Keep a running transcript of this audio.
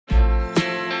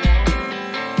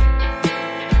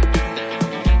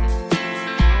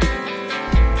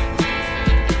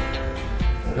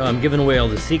I'm giving away all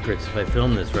the secrets if I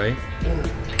film this, right?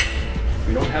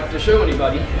 We don't have to show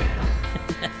anybody.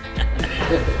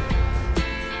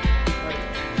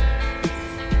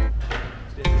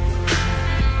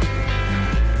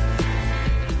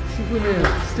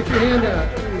 Superman, stick your hand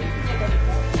out.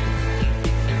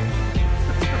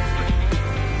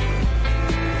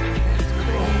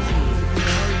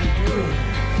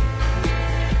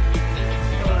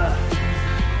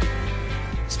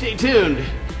 Stay tuned.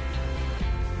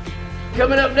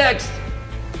 Coming up next,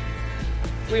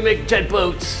 we make jet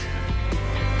boats.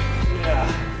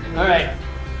 Yeah. All right,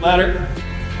 ladder.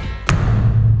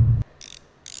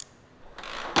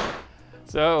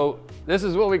 So this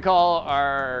is what we call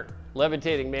our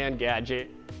levitating man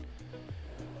gadget.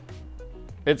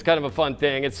 It's kind of a fun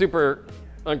thing. It's super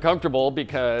uncomfortable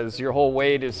because your whole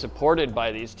weight is supported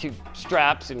by these two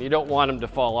straps and you don't want them to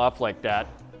fall off like that,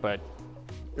 but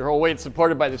your whole weight's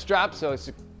supported by the strap, so it's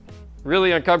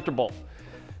really uncomfortable.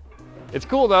 It's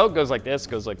cool though, it goes like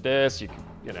this, you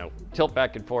can, tilt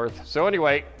back and forth. So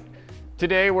anyway,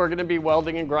 today we're gonna be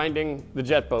welding and grinding the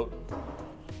jet boat.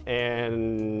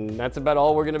 And that's about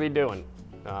all we're gonna be doing.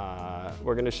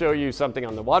 We're gonna show you something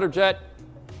on the water jet,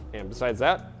 and besides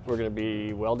that, we're gonna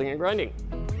be welding and grinding.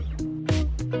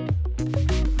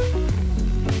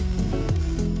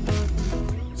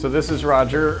 So this is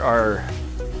Roger, our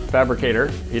fabricator.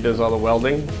 He does all the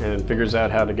welding and figures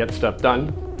out how to get stuff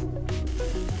done.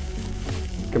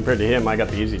 Compared to him, I got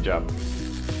the easy job.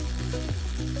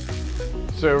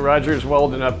 So Roger's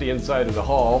welding up the inside of the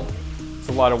hull. It's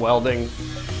a lot of welding.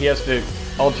 He has to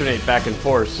alternate back and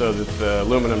forth so that the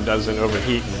aluminum doesn't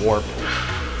overheat and warp.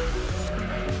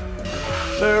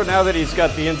 So now that he's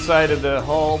got the inside of the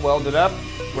hull welded up,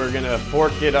 we're gonna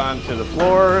fork it onto the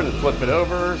floor and flip it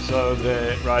over so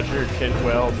that Roger can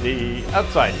weld the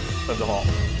outside of the hull.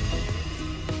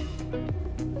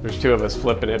 There's two of us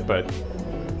flipping it, but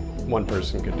one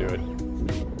person could do it.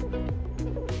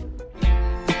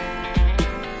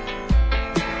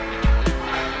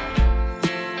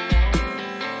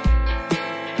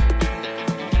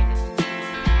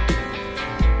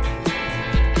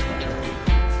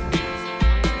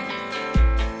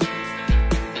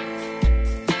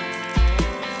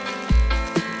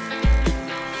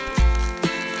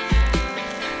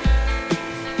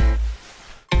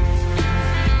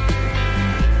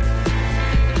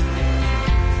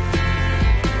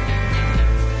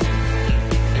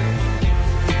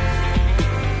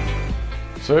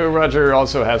 So Roger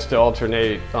also has to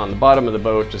alternate on the bottom of the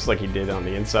boat, just like he did on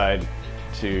the inside,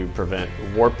 to prevent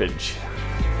warpage.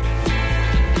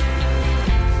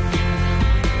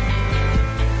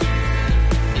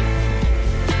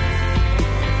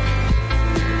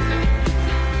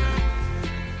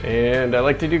 And I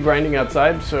like to do grinding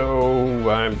outside, so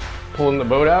I'm pulling the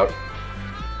boat out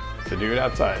to do it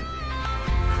outside.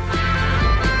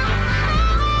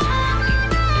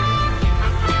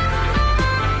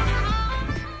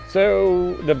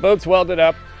 So the boat's welded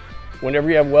up. Whenever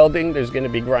you have welding, there's going to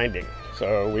be grinding.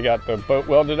 So we got the boat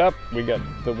welded up. We got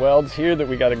the welds here that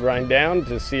we got to grind down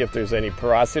to see if there's any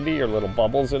porosity or little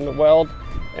bubbles in the weld.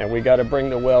 And we got to bring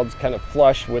the welds kind of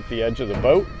flush with the edge of the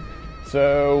boat.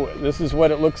 So this is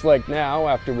what it looks like now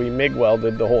after we MIG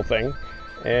welded the whole thing.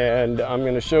 And I'm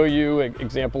going to show you an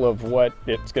example of what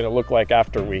it's going to look like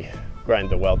after we grind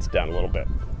the welds down a little bit.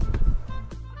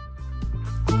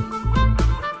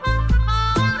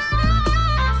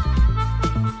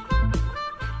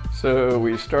 So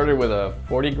we started with a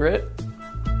 40 grit.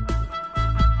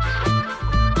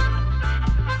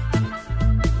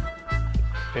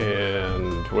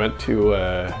 And went to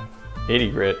a 80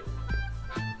 grit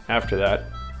after that.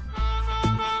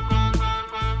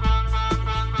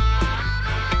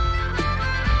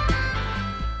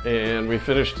 And we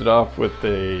finished it off with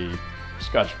a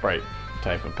Scotch-Brite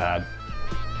type of pad.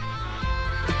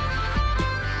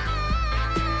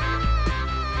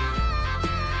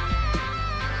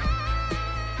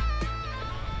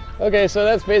 Okay, so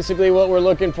that's basically what we're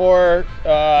looking for,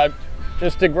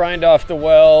 just to grind off the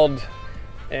weld,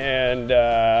 and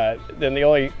then the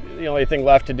only thing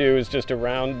left to do is just to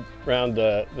round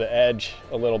the edge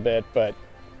a little bit,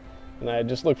 and I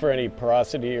just look for any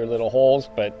porosity or little holes,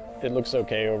 but it looks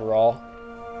okay overall.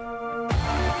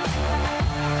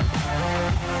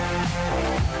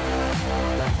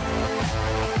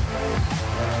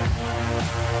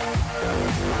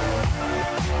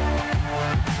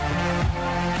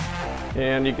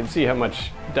 And you can see how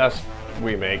much dust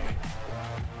we make.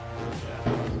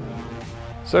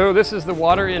 So this is the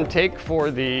water intake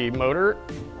for the motor.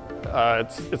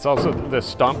 It's also the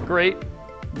stomp grate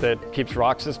that keeps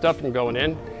rocks and stuff from going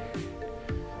in.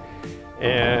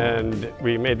 And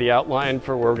we made the outline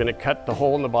for where we're gonna cut the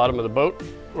hole in the bottom of the boat.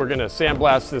 We're gonna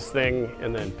sandblast this thing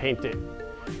and then paint it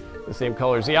the same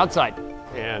color as the outside.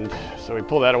 And so we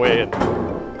pull that away, and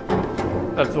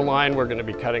that's the line we're gonna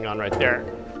be cutting on right there.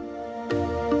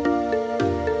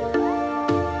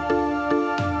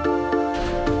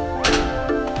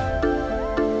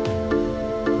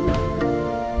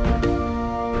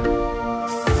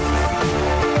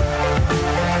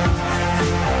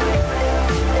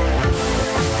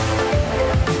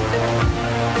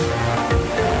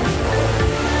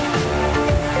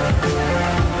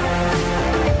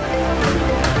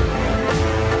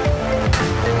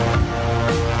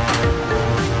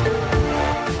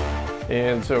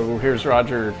 And so here's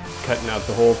Roger cutting out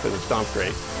the hole for the stomp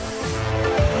grate.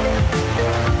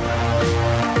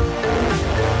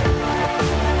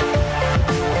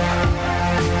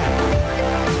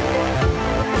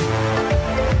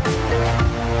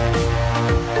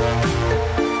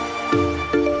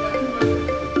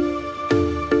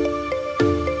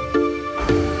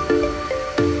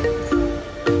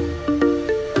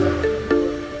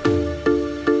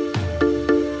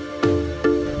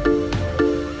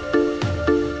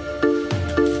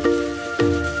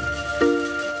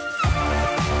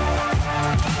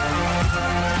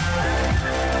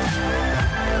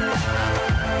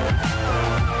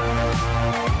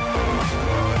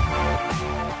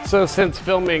 So since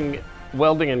filming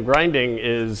welding and grinding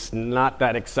is not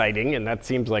that exciting, and that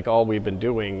seems like all we've been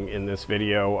doing in this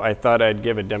video, I thought I'd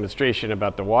give a demonstration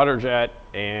about the water jet,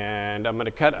 and I'm gonna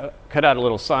cut out a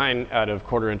little sign out of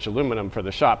 1/4" aluminum for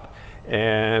the shop.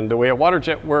 And the way a water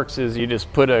jet works is you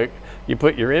just put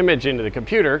your image into the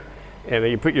computer, and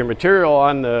then you put your material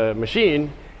on the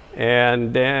machine,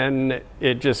 and then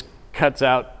it just cuts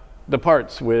out the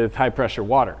parts with high pressure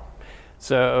water.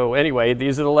 So anyway,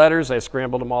 these are the letters. I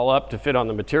scrambled them all up to fit on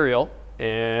the material,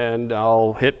 and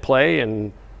I'll hit play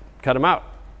and cut them out.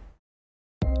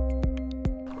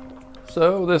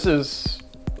 So this is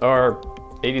our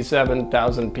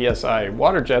 87,000 PSI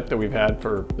water jet that we've had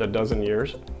for a dozen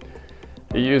years.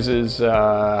 It uses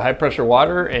high pressure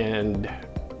water and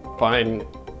fine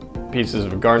pieces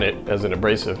of garnet as an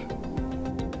abrasive.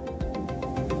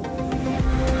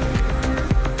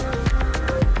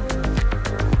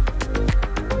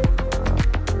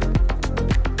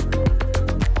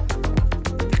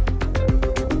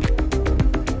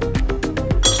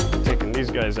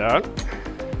 Guys out.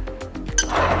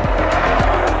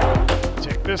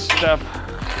 Take this stuff,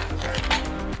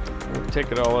 we'll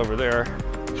take it all over there.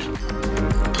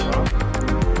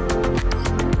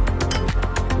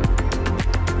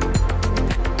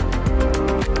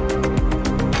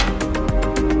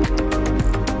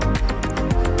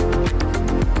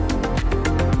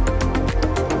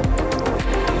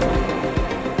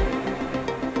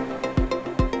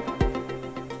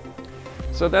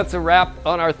 So that's a wrap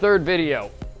on our third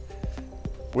video.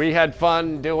 We had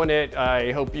fun doing it.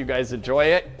 I hope you guys enjoy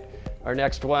it. Our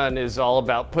next one is all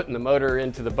about putting the motor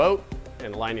into the boat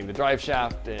and aligning the drive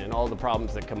shaft and all the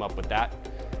problems that come up with that.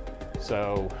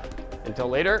 So until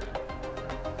later,